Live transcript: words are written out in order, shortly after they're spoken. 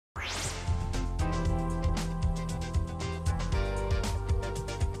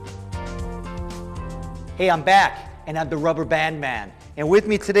Hey, I'm back, and I'm the Rubber Band Man. And with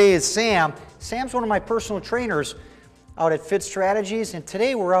me today is Sam. Sam's one of my personal trainers out at FitStrategies, and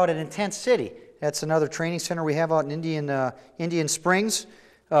today we're out at Intense City. That's another training center we have out in Indian Springs.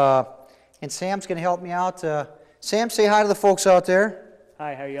 And Sam's going to help me out. Sam, say hi to the folks out there.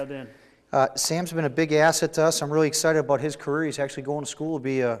 Hi, how y'all doing? Sam's been a big asset to us. I'm really excited about his career. He's actually going to school to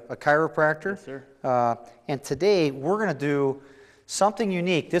be a chiropractor. Yes, sir. And today we're going to do something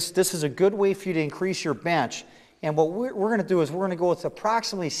unique. This is a good way for you to increase your bench. And what we're going to do is we're going to go with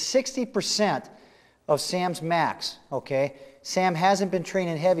approximately 60% of Sam's max, okay? Sam hasn't been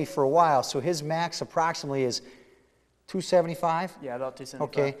training heavy for a while, so his max approximately is 275? Yeah, about 275.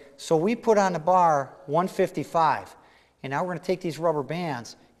 Okay, so we put on the bar 155. And now we're going to take these rubber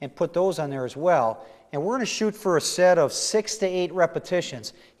bands and put those on there as well. And we're going to shoot for a set of 6 to 8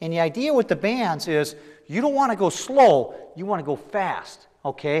 repetitions. And the idea with the bands is you don't want to go slow, you want to go fast,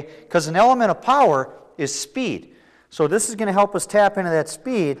 okay? Because an element of power is speed. So this is going to help us tap into that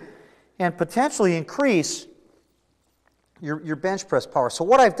speed and potentially increase your bench press power. So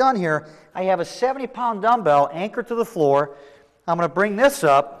what I've done here, I have a 70-pound dumbbell anchored to the floor. I'm going to bring this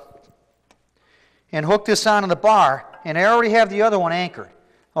up and hook this onto the bar. And I already have the other one anchored,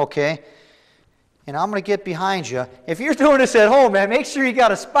 okay? And I'm going to get behind you. If you're doing this at home, man, make sure you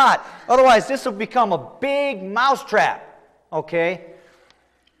got a spot. Otherwise, this will become a big mousetrap, okay?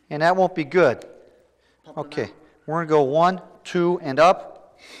 And that won't be good. Okay, we're going to go 1, 2, and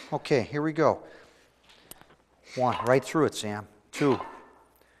up. Okay, here we go. 1, right through it, Sam. 2,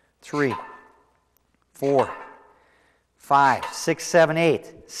 3, 4, 5, 6, 7,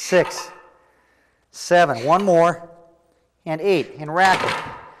 8. 6, 7. One more. And 8. And rack it.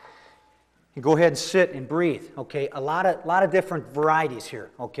 And go ahead and sit and breathe, okay? A lot of different varieties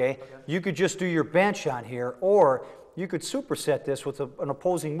here, okay? You could just do your bench on here, or you could superset this with an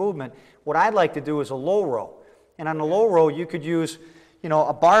opposing movement. What I'd like to do is a low row. And on the low row, you could use, you know,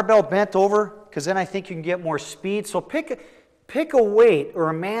 a barbell bent over, because then I think you can get more speed. So pick a weight or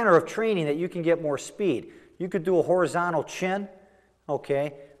a manner of training that you can get more speed. You could do a horizontal chin,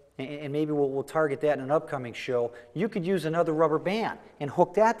 okay? And maybe we'll target that in an upcoming show. You could use another rubber band and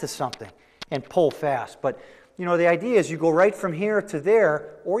hook that to something and pull fast. But, you know, the idea is you go right from here to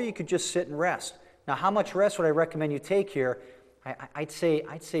there, or you could just sit and rest. Now, how much rest would I recommend you take here? I'd say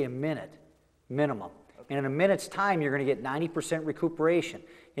a minute minimum. And in a minute's time, you're going to get 90% recuperation.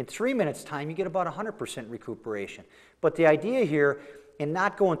 In 3 minutes' time, you get about 100% recuperation. But the idea here, in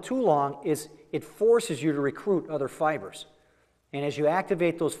not going too long, is it forces you to recruit other fibers. And as you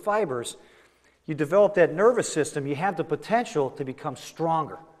activate those fibers, you develop that nervous system, you have the potential to become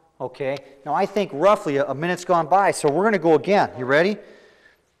stronger, okay? Now, I think roughly a minute's gone by, so we're going to go again. You ready?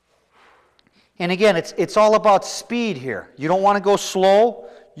 And again, it's all about speed here. You don't want to go slow.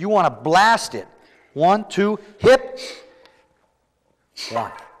 You want to blast it. 1, 2, hip.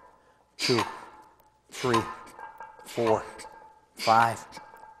 1, 2, 3, 4, 5,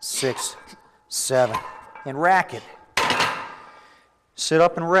 6, 7, and rack it. Sit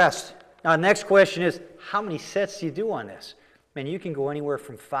up and rest. Now, the next question is, how many sets do you do on this? Man, you can go anywhere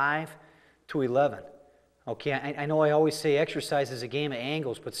from 5 to 11. Okay, I know I always say exercise is a game of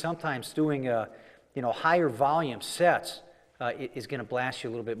angles, but sometimes doing higher volume sets is going to blast you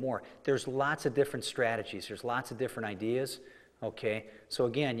a little bit more. There's lots of different strategies. There's lots of different ideas. Okay, so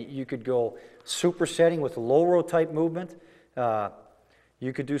again, you could go supersetting with a low row type movement.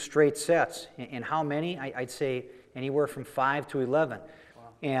 You could do straight sets. And how many? I'd say anywhere from 5 to 11. Wow.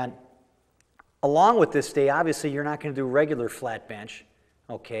 And along with this day, obviously, you're not going to do regular flat bench,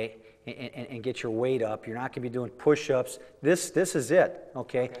 okay, and get your weight up. You're not going to be doing push-ups. This is it,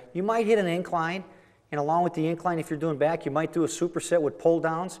 okay? You might hit an incline, and along with the incline, if you're doing back, you might do a superset with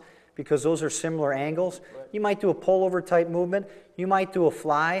pull-downs because those are similar angles. Right. You might do a pullover type movement. You might do a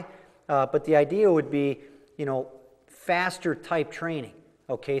fly, but the idea would be, you know, faster type training,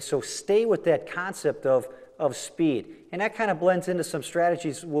 okay? So stay with that concept of speed. And that kind of blends into some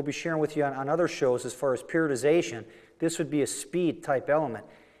strategies we'll be sharing with you on other shows as far as periodization. This would be a speed type element.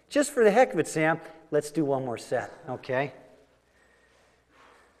 Just for the heck of it, Sam, let's do one more set, okay?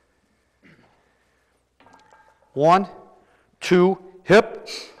 1, 2, hip.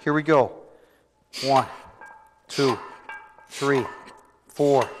 Here we go. 1, 2, 3,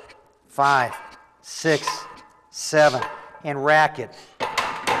 4, 5, 6, 7, and rack it.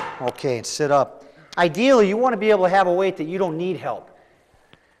 Okay, and sit up. Ideally, you want to be able to have a weight that you don't need help.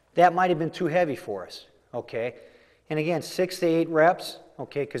 That might have been too heavy for us, okay? And again, 6 to 8 reps,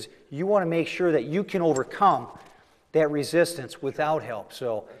 okay, because you want to make sure that you can overcome that resistance without help.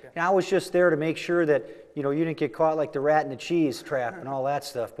 So and I was just there to make sure that, you know, you didn't get caught like the rat in the cheese trap and all that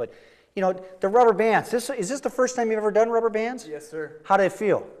stuff. But, You know, the rubber bands, is this the first time you've ever done rubber bands? Yes, sir. How did it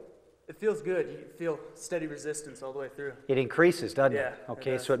feel? It feels good. You feel steady resistance all the way through. It increases, doesn't Yeah, it?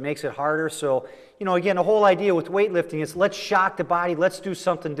 Okay, it so it makes it harder. So, you know, again, the whole idea with weightlifting is let's shock the body, let's do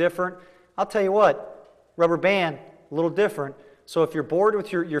something different. I'll tell you what, rubber band, a little different. So if you're bored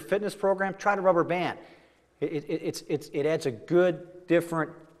with your fitness program, try the rubber band. It adds a good,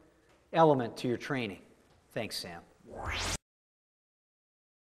 different element to your training. Thanks, Sam.